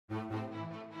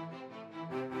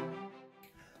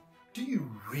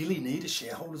really need a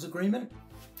shareholders agreement?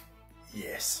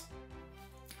 Yes.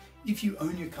 If you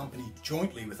own your company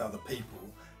jointly with other people,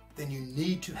 then you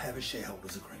need to have a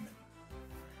shareholders agreement.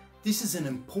 This is an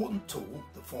important tool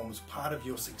that forms part of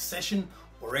your succession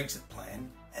or exit plan,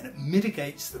 and it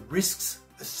mitigates the risks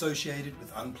associated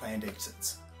with unplanned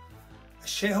exits. A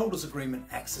shareholders agreement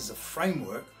acts as a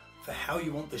framework for how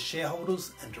you want the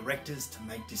shareholders and directors to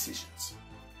make decisions.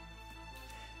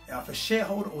 Now, if a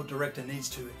shareholder or director needs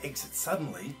to exit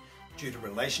suddenly due to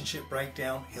relationship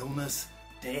breakdown, illness,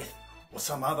 death, or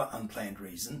some other unplanned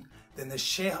reason, then the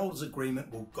shareholders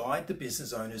agreement will guide the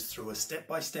business owners through a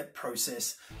step-by-step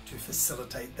process to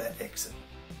facilitate that exit.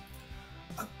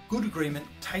 A good agreement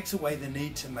takes away the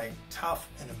need to make tough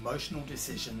and emotional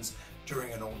decisions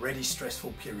during an already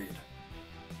stressful period.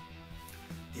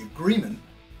 The agreement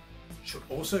should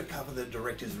also cover the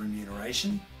director's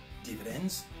remuneration,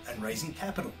 dividends, and raising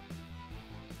capital.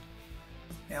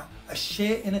 Now, a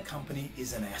share in a company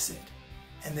is an asset,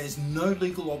 and there's no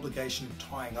legal obligation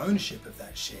tying ownership of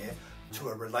that share to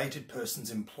a related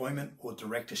person's employment or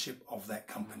directorship of that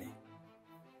company.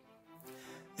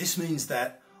 This means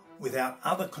that without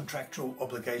other contractual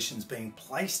obligations being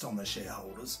placed on the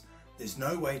shareholders, there's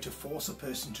no way to force a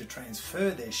person to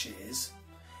transfer their shares,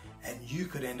 and you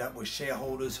could end up with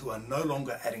shareholders who are no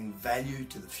longer adding value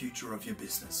to the future of your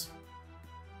business.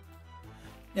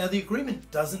 Now, the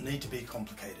agreement doesn't need to be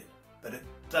complicated, but it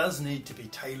does need to be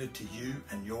tailored to you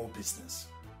and your business.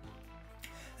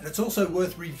 And it's also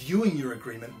worth reviewing your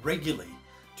agreement regularly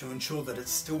to ensure that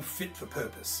it's still fit for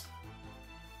purpose.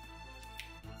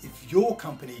 If your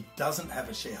company doesn't have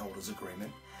a shareholders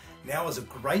agreement, now is a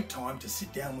great time to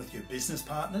sit down with your business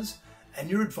partners and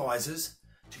your advisors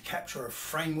to capture a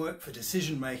framework for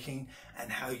decision making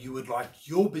and how you would like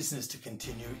your business to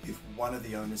continue if one of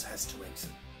the owners has to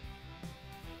exit.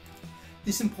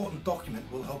 This important document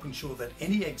will help ensure that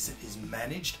any exit is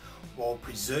managed while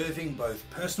preserving both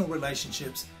personal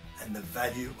relationships and the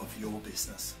value of your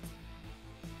business.